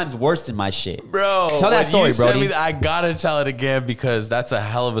 10 times worse than my shit. Bro, Tell that when story, you sent Brody. me that, I gotta tell it again because that's a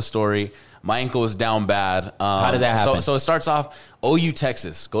hell of a story. My ankle was down bad. How did that happen? So it starts off OU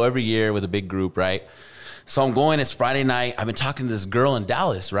Texas. Go every year with a big group, right? So I'm going. It's Friday night. I've been talking to this girl in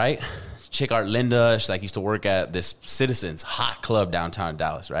Dallas, right? Chick Art Linda. She used to work at this Citizens hot club downtown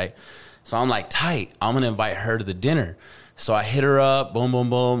Dallas, right? So I'm like, tight. I'm gonna invite her to the dinner. So I hit her up, boom, boom,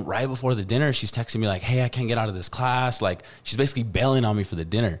 boom. Right before the dinner, she's texting me like, hey, I can't get out of this class. Like, she's basically bailing on me for the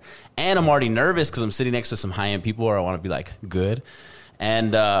dinner. And I'm already nervous because I'm sitting next to some high-end people where I want to be like, good.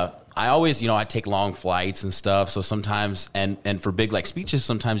 And I always, I take long flights and stuff. So sometimes, and for big like speeches,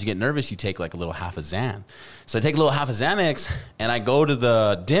 sometimes you get nervous. You take like a little half a Xan. So I take a little half a Xanax and I go to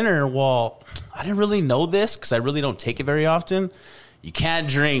the dinner. Well, I didn't really know this because I really don't take it very often. You can't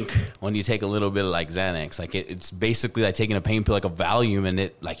drink when you take a little bit of like Xanax. Like it's basically like taking a pain pill, like a Valium, and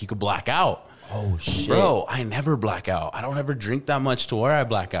it like you could black out. Oh, shit. Bro, I never black out. I don't ever drink that much to where I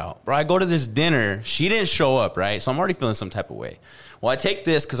black out. Bro, I go to this dinner. She didn't show up, right? So I'm already feeling some type of way. Well, I take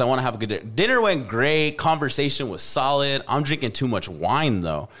this because I want to have a good dinner. Dinner went great. Conversation was solid. I'm drinking too much wine,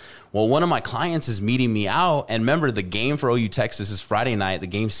 though. Well, one of my clients is meeting me out. And remember, the game for OU Texas is Friday night. The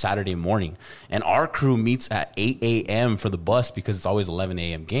game's Saturday morning. And our crew meets at 8 a.m. for the bus because it's always 11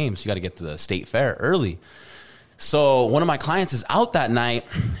 a.m. game. So you got to get to the state fair early. So one of my clients is out that night.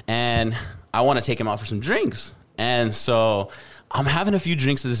 And I want to take him out for some drinks. And so I'm having a few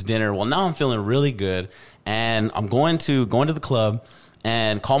drinks at this dinner. Well, now I'm feeling really good. And I'm going to the club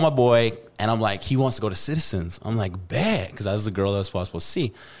and call my boy. And I'm like, he wants to go to Citizens. I'm like, bet, because that was the girl that I was supposed to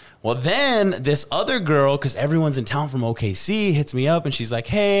see. Well, then this other girl, because everyone's in town from OKC, hits me up and she's like,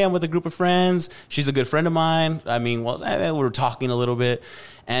 hey, I'm with a group of friends. She's a good friend of mine. I mean, well, we were talking a little bit.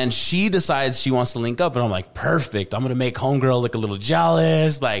 And she decides she wants to link up. And I'm like, perfect. I'm going to make homegirl look a little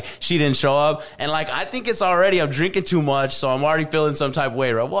jealous. Like, she didn't show up. And, like, I think it's already, I'm drinking too much, so I'm already feeling some type of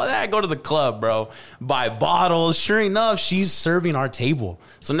way, right? Well, I go to the club, bro, buy bottles. Sure enough, she's serving our table.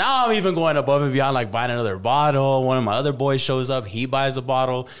 So now I'm even going above and beyond, like, buying another bottle. One of my other boys shows up. He buys a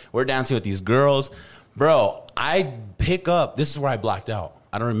bottle. We're dancing with these girls. Bro, I pick up. This is where I blacked out.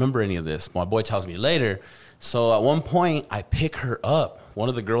 I don't remember any of this. My boy tells me later. So at one point, I pick her up, one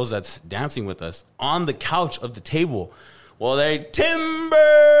of the girls that's dancing with us, on the couch of the table. Well, they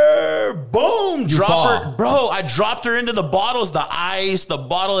timber, boom, drop her. Bro, I dropped her into the bottles, the ice, the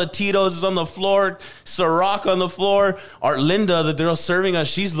bottle of Tito's is on the floor, Ciroc on the floor. Our Linda, the girl serving us,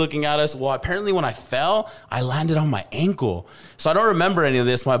 she's looking at us. Well, apparently when I fell, I landed on my ankle. So I don't remember any of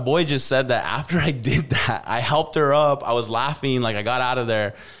this. My boy just said that after I did that, I helped her up. I was laughing, like I got out of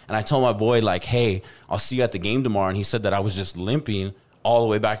there. And I told my boy, like, hey, I'll see you at the game tomorrow. And he said that I was just limping all the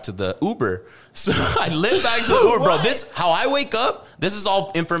way back to the Uber. So I limped back to the Uber, bro. This, how I wake up, this is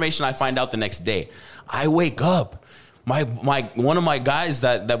all information I find out the next day. I wake up. One of my guys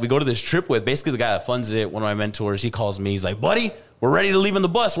that we go to this trip with, basically the guy that funds it, one of my mentors, he calls me. He's like, buddy, we're ready to leave in the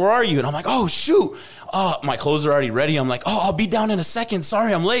bus. Where are you? And I'm like, oh, shoot. My clothes are already ready. I'm like, oh, I'll be down in a second.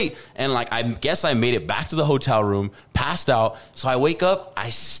 Sorry, I'm late. And like, I guess I made it back to the hotel room, passed out. So I wake up, I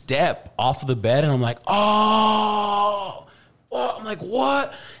step off of the bed and I'm like, oh, I'm like,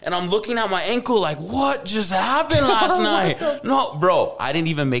 what? And I'm looking at my ankle like, what just happened last night? No, bro, I didn't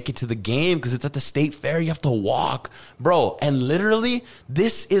even make it to the game because it's at the state fair. You have to walk, bro. And literally,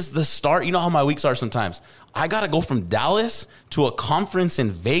 this is the start. You know how my weeks are sometimes. I got to go from Dallas to a conference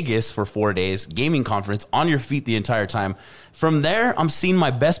in Vegas for 4 days, gaming conference, on your feet the entire time. From there, I'm seeing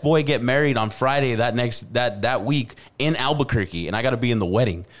my best boy get married on Friday that week in Albuquerque, and I got to be in the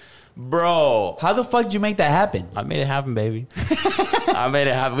wedding. Bro, how the fuck did you make that happen? I made it happen, baby. I made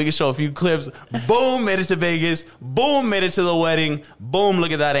it happen. We can show a few clips. Boom, made it to Vegas. Boom, made it to the wedding. Boom,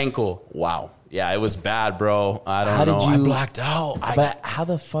 look at that ankle. Wow. Yeah, it was bad, bro. I don't know. I blacked out. But how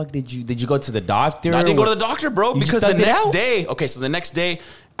the fuck did you go to the doctor? No, I didn't go to the doctor, bro, because the next day. Okay, so the next day,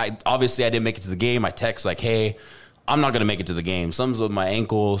 I didn't make it to the game. I text like, hey, I'm not going to make it to the game. Something's with my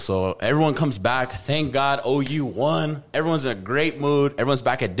ankle. So everyone comes back. Thank God OU won. Everyone's in a great mood. Everyone's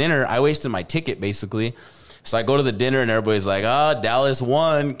back at dinner. I wasted my ticket, basically. So I go to the dinner and everybody's like, Dallas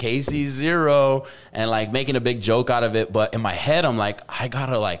won, KC 0, and like making a big joke out of it. But in my head, I'm like, I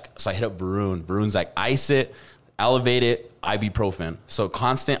gotta so I hit up Varun. Varun's like, ice it, elevate it, ibuprofen. So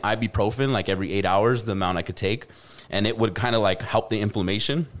constant ibuprofen, like every 8 hours, the amount I could take. And it would kind of like help the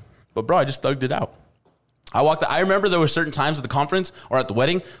inflammation. But bro, I just thugged it out. I remember there were certain times at the conference or at the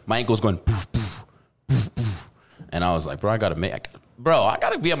wedding, my ankle was going poof, poof, poof, poof. And I was like, bro, I gotta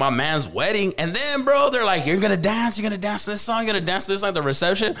be at my man's wedding. And then, bro, they're like, you're gonna dance this song, you're gonna dance this song at the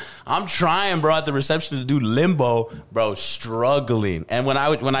reception. I'm trying, bro, at the reception to do limbo, bro, struggling. And when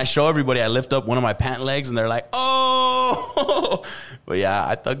I show everybody, I lift up one of my pant legs and they're like, oh. But yeah,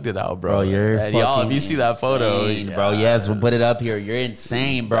 I thugged it out, bro. Bro, you're fucking y'all, if you see that photo, insane, bro, yes, we'll put it up here. You're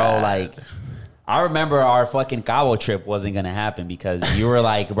insane, bro. Bad. Like, I remember our fucking Cabo trip wasn't going to happen because you were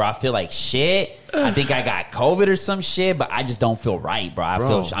like, bro, I feel like shit. I think I got COVID or some shit, but I just don't feel right,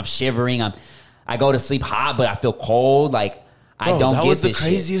 bro. I'm shivering. I go to sleep hot, but I feel cold. Like, bro, I don't get this shit. That was the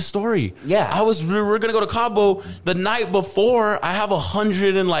craziest story. Yeah. We were going to go to Cabo the night before. I have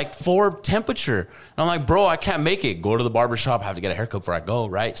 104 temperature. And I'm like, bro, I can't make it. Go to the barbershop. I have to get a haircut before I go,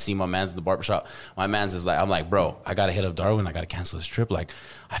 right? See my man's at the barbershop. My man's is like, I'm like, bro, I got to hit up Darwin. I got to cancel this trip. Like,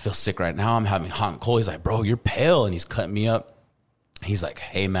 I feel sick right now. I'm having hot and cold. He's like, bro, you're pale. And he's cutting me up. He's like,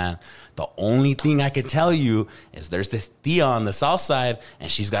 hey, man, the only thing I can tell you is there's this Thea on the south side, and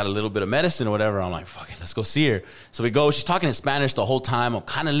she's got a little bit of medicine or whatever. I'm like, fuck it, let's go see her. So we go. She's talking in Spanish the whole time. I'm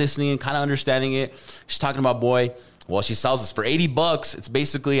kind of listening, kind of understanding it. She's talking about boy. Well, she sells this for $80. It's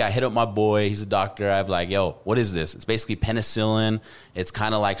basically, I hit up my boy. He's a doctor. I'm like, yo, what is this? It's basically penicillin. It's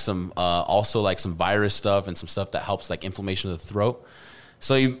kind of like some, also like some virus stuff and some stuff that helps like inflammation of the throat.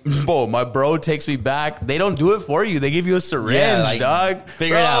 So my bro takes me back. They don't do it for you. They give you a syringe, dog.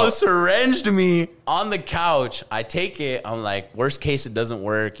 Figure it out. Syringed me on the couch. I take it. I'm like, worst case, it doesn't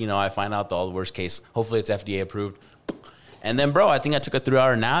work. You know, I find out all the worst case. Hopefully it's FDA approved. And then, bro, I think I took a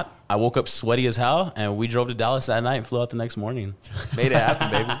 3-hour nap. I woke up sweaty as hell, and we drove to Dallas that night and flew out the next morning. Made it happen,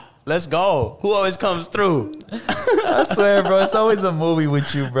 baby. Let's go. Who always comes through? I swear, bro, it's always a movie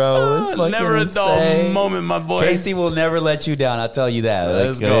with you, bro. It's fucking Never a dull insane. moment, my boy. Casey will never let you down. I'll tell you that.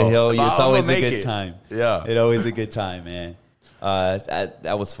 Let's go. It's I'm always gonna a make good it. time. Yeah. It's always a good time, man.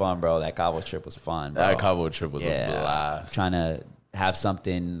 That was fun, bro. That Cabo trip was fun, bro. That Cabo trip was a blast. Trying to have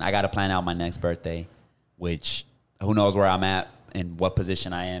something. I got to plan out my next birthday, which who knows where I'm at and what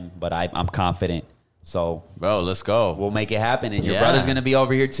position I am, but I'm confident. So, Bro, let's go. we'll make it happen. And your Yeah. brother's going to be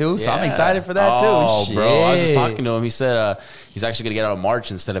over here too. So I'm excited for that Oh, too. bro. I was just Shit. talking to him. He said he's actually going to get out of March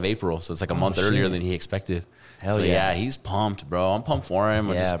instead of April. So it's like a month earlier shit. than he expected. Hell so, yeah. he's pumped, bro. I'm pumped for him.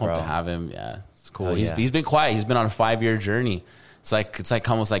 I'm Yeah, just pumped to bro. have him. Yeah, it's cool. Hell yeah. He's been quiet. He's been on a 5-year journey. It's like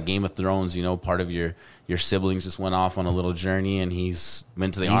almost like Game of Thrones, you know, part of your siblings just went off on a little journey and he's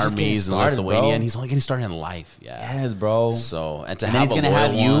been to the He's just getting armies and started, Lithuania bro. and he's only getting started in life. Yeah. Yes, bro. So, and to And then have he's a gonna loyal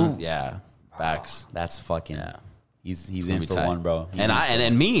have you. one, yeah, facts. That's fucking. Yeah. He's Gonna in be for tight. one, bro. He's And in I for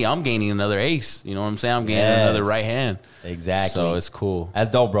and me, I'm gaining another ace. You know what I'm saying? I'm gaining Yes. another right hand. Exactly. So it's cool. That's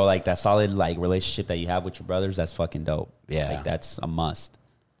dope, bro. Like that solid like relationship that you have with your brothers. That's fucking dope. Yeah. Like that's a must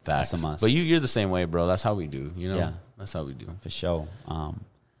Facts. That's a must. But you're the same way, bro. That's how we do. You know? Yeah. That's how we do. for sure.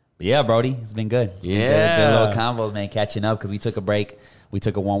 But yeah, Brody, it's been good. It's been Yeah. good little convo, man. Catching up because we took a break. We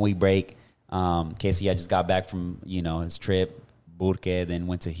took a 1 week break. Casey, I just got back from his trip, Burke, then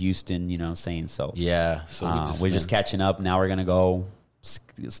went to Houston. You know what I'm saying? So Yeah. So we're just catching up. Now we're gonna go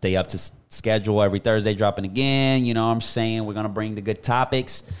stay up to schedule every Thursday, dropping again. You know what I'm saying? We're gonna bring the good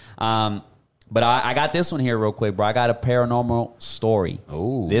topics. But I got this one here real quick, bro. I got a paranormal story.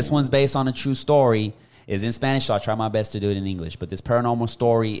 Ooh. This one's based on a true story. It's in Spanish, so I'll try my best to do it in English. But this paranormal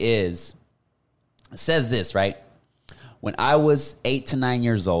story it says this, right? When I was 8 to 9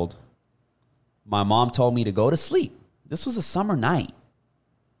 years old, my mom told me to go to sleep. This was a summer night.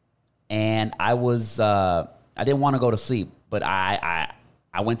 And I didn't want to go to sleep, but I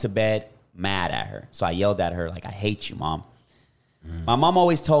went to bed mad at her. So I yelled at her like, I hate you, Mom. My mom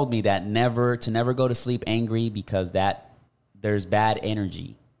always told me that never go to sleep angry because there's bad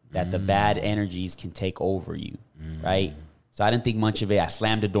energy, that the bad energies can take over you, right? So I didn't think much of it. I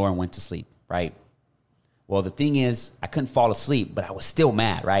slammed the door and went to sleep, right? Well, the thing is, I couldn't fall asleep, but I was still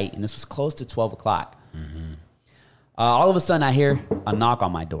mad, right? And this was close to 12 o'clock. All of a sudden, I hear a knock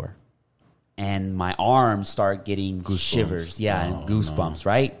on my door. And my arms start getting shivers. Yeah, and goosebumps,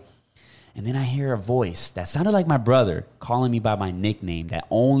 right? And then I hear a voice that sounded like my brother calling me by my nickname that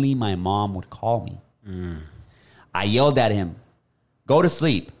only my mom would call me. I yelled at him, go to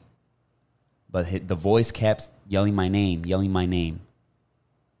sleep. But the voice kept yelling my name.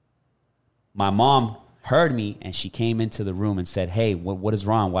 My mom heard me and she came into the room and said, hey, what is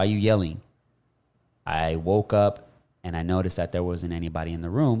wrong? Why are you yelling? I woke up and I noticed that there wasn't anybody in the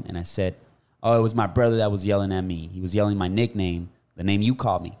room. And I said, oh, it was my brother that was yelling at me. He was yelling my nickname, the name you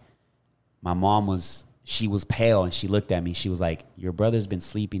called me. My mom was pale and she looked at me. She was like, your brother's been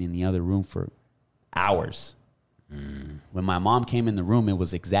sleeping in the other room for hours. When my mom came in the room, it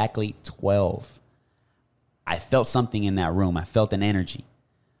was exactly 12. I felt something in that room. I felt an energy.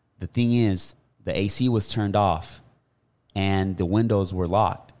 The thing is, the AC was turned off and the windows were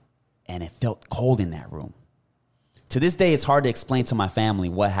locked and it felt cold in that room. To this day, it's hard to explain to my family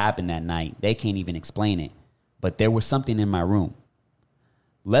what happened that night. They can't even explain it, but there was something in my room.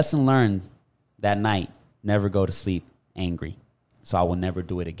 Lesson learned that night, never go to sleep angry. So I will never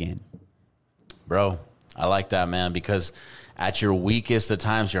do it again. Bro, I like that, man, because at your weakest of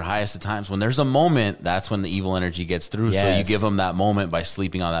times, your highest of times, when there's a moment, that's when the evil energy gets through. Yes. So you give them that moment by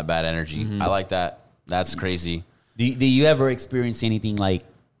sleeping on that bad energy. I like that. That's crazy. Do you ever experience anything like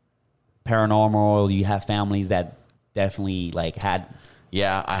paranormal? Do you have families that definitely like had...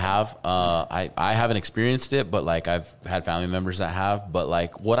 Yeah, I have. I haven't experienced it, but like I've had family members that have. But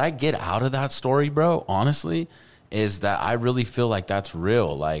like what I get out of that story, bro, honestly, is that I really feel like that's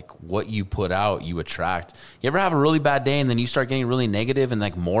real. Like what you put out, you attract. You ever have a really bad day and then you start getting really negative and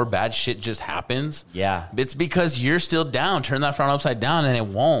like more bad shit just happens? Yeah. It's because you're still down. Turn that frown upside down and it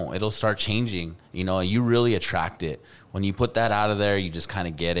won't. It'll start changing. You know, you really attract it. When you put that out of there, you just kind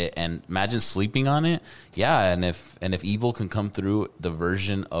of get it. And imagine sleeping on it. Yeah, and if evil can come through the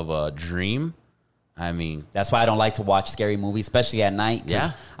version of a dream, I mean, That's why I don't like to watch scary movies, especially at night. 'Cause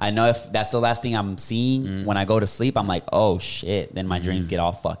Yeah. I know if that's the last thing I'm seeing when I go to sleep, I'm like, oh shit. Then my dreams get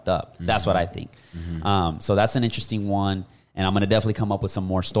all fucked up. That's what I think. So that's an interesting one. And I'm going to definitely come up with some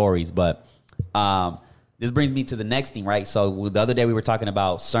more stories. But this brings me to the next thing, right? So the other day we were talking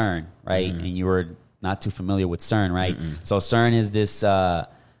about CERN, right? And you were not too familiar with CERN, right? So CERN is this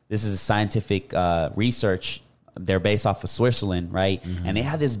is a scientific research. They're based off of Switzerland, right? And they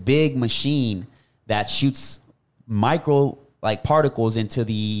have this big machine that shoots micro like particles into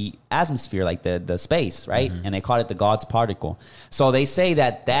the atmosphere, like the space, right? And they call it the God's particle. So they say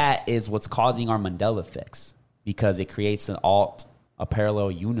that is what's causing our Mandela effects, because it creates a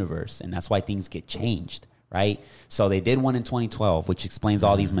parallel universe, and that's why things get changed, right? So they did one in 2012, which explains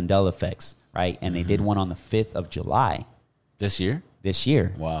all these Mandela effects, right? And they did one on the 5th of July. This year? This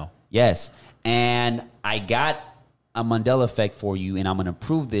year. Wow. Yes. And I got a Mandela effect for you, and I'm going to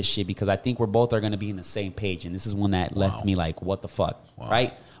prove this shit because I think we're both are going to be in the same page. And this is one that left me like, what the fuck,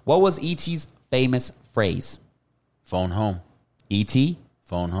 right? What was E.T.'s famous phrase? Phone home. E.T.?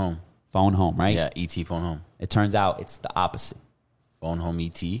 Phone home. Phone home, right? Yeah, E.T. phone home. It turns out it's the opposite. Phone home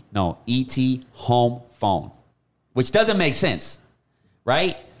E.T.? No, E.T. home phone, which doesn't make sense,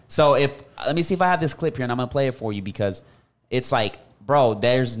 right? So let me see if I have this clip here, and I'm going to play it for you because it's like, bro,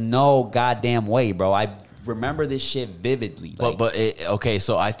 there's no goddamn way, bro. I remember this shit vividly. Like, Okay,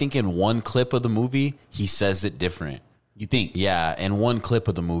 so I think in one clip of the movie, he says it different. you think? Yeah, in one clip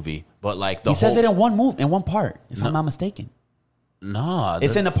of the movie. But like He says it in one part, if I'm not mistaken. No.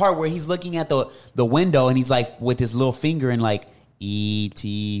 It's in the part where he's looking at the window and he's like with his little finger and like,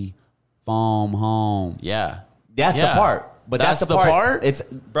 E.T. phone home. Yeah. That's the part. But that's the part? It's,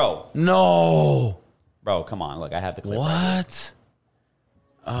 bro. No. Bro, come on. Look, I have the clip. What? Right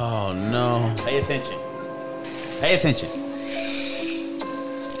Oh, no. Pay attention. Pay attention.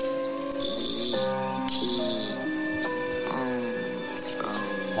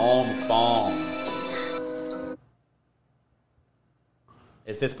 Home phone.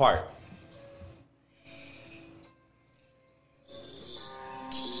 It's this part.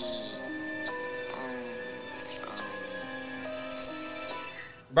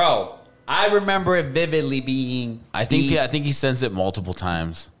 Bro, I remember it vividly being. I think he sends it multiple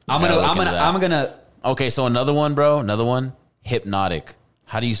times. I'm gonna. Okay, so another one, bro. Another one. Hypnotic.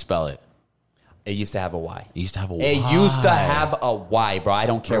 How do you spell it? It used to have a Y. It used to have a Y. It used to have a Y, bro. I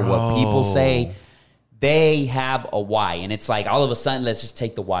don't care what people say. They have a Y, and it's like all of a sudden, let's just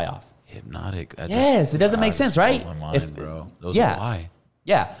take the Y off. Hypnotic. Yes, it doesn't make sense, right? My mind, bro. Those yeah. are why.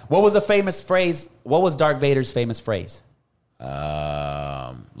 Yeah. What was a famous phrase? What was Darth Vader's famous phrase?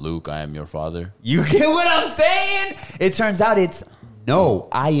 Luke, I am your father. You get what I'm saying? It turns out it's no,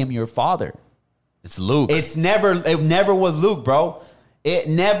 I am your father. It's Luke. It never was Luke, bro. It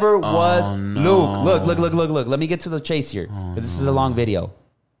never was Luke. Look. Let me get to the chase here because this is a long video.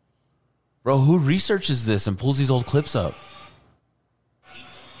 Bro, who researches this and pulls these old clips up?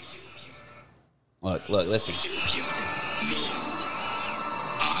 Look, listen.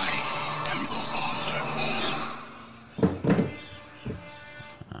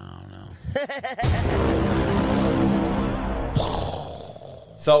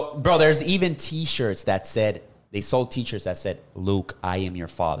 So, bro, there's even T-shirts that said, they sold T-shirts that said, Luke, I am your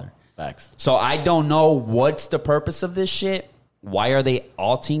father. Facts. So I don't know what's the purpose of this shit. Why are they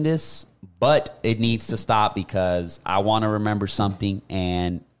alting this? But it needs to stop because I want to remember something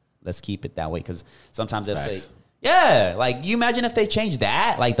and let's keep it that way. Because sometimes they'll say, yeah, like you imagine if they changed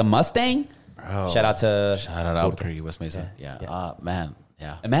that, like the Mustang. Bro, shout out Albuquerque, West Mesa. Yeah. Man.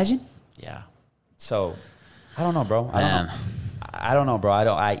 Yeah. Imagine. Yeah. So I don't know, bro. I don't know, bro.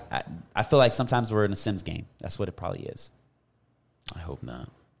 I feel like sometimes we're in a Sims game. That's what it probably is. I hope not.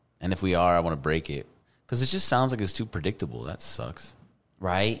 And if we are, I want to break it. Because it just sounds like it's too predictable. That sucks.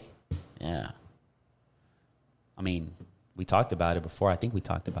 Right? Yeah. I mean, we talked about it before. I think we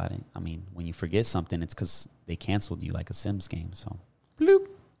talked about it. I mean, when you forget something, it's because they canceled you like a Sims game. So, bloop.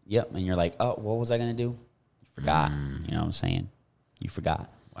 Yep. And you're like, oh, what was I going to do? You forgot. You know what I'm saying? You forgot.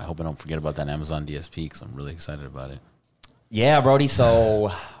 I hope I don't forget about that Amazon DSP because I'm really excited about it. Yeah, Brody.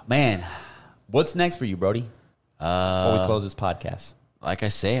 So, man, what's next for you, Brody? Before we close this podcast. Like I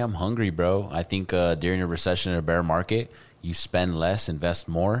say, I'm hungry, bro. I think during a recession or a bear market, you spend less, invest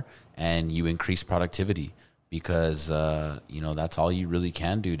more, and you increase productivity because, that's all you really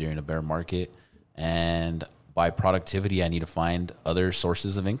can do during a bear market. And by productivity, I need to find other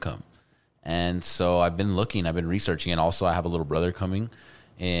sources of income. And so I've been researching, and also I have a little brother coming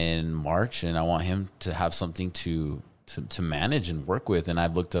in March, and I want him to have something to manage and work with. And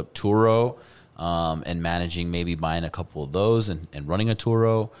I've looked up Turo and managing, maybe buying a couple of those and running a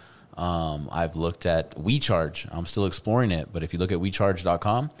Turo. I've looked at WeCharge. I'm still exploring it. But if you look at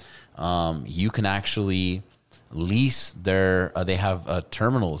WeCharge.com, you can actually lease they have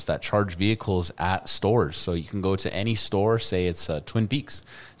terminals that charge vehicles at stores. So you can go to any store, say it's Twin Peaks.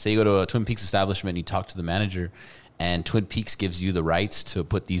 Say you go to a Twin Peaks establishment and you talk to the manager, and Twin Peaks gives you the rights to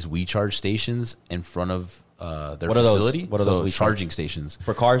put these WeCharge stations in front of their What are those? facility. What are those we charging stations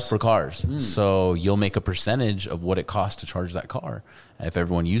For cars? For cars. So you'll make a percentage of what it costs to charge that car. If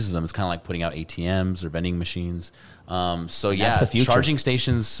everyone uses them, it's kind of like putting out ATMs or vending machines. So yeah, that's the future. charging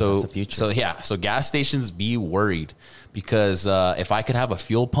stations. So That's the future. so gas stations, be worried, because if I could have a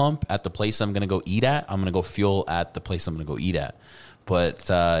fuel pump at the place I'm going to go eat at, I'm going to go fuel at the place I'm going to go eat at. But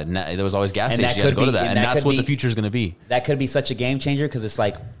there was always gas And that stations. You had to could go to be- that, and and that that's could what the be- future is going to be. That could be such a game changer because it's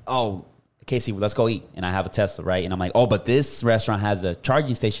like, oh, Casey, let's go eat. And I have a Tesla, right? And I'm like, oh, but this restaurant has a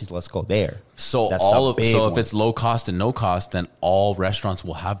charging station, so let's go there. So That's all a big if one. it's low cost and no cost, then all restaurants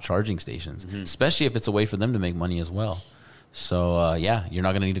will have charging stations, especially if it's a way for them to make money as well. So yeah, you're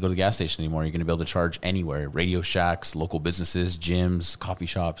not going to need to go to the gas station anymore. You're going to be able to charge anywhere: Radio Shacks, local businesses, gyms, coffee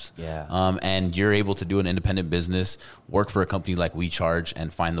shops. Yeah. And you're able to do an independent business, work for a company like We Charge,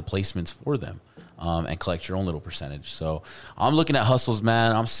 and find the placements for them, and collect your own little percentage. So I'm looking at hustles,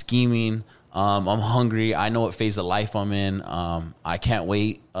 man. I'm scheming. I'm hungry. I know what phase of life I'm in. I can't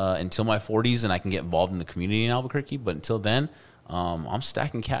wait until my 40s and I can get involved in the community in Albuquerque. But until then, I'm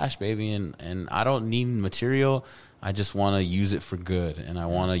stacking cash, baby, and I don't need material. I just want to use it for good, and I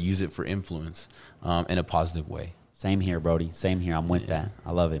want to use it for influence in a positive way. Same here, Brody. Same here. I'm with that.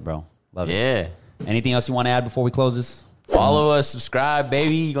 I love it, bro. Love it. Yeah. Anything else you want to add before we close this? Follow us, subscribe,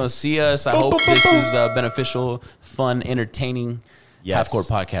 baby. You're going to see us. I hope this is beneficial, fun, entertaining. Yes. Half Court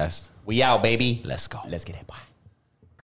Podcast. We out, baby. Let's go. Let's get it. Bye.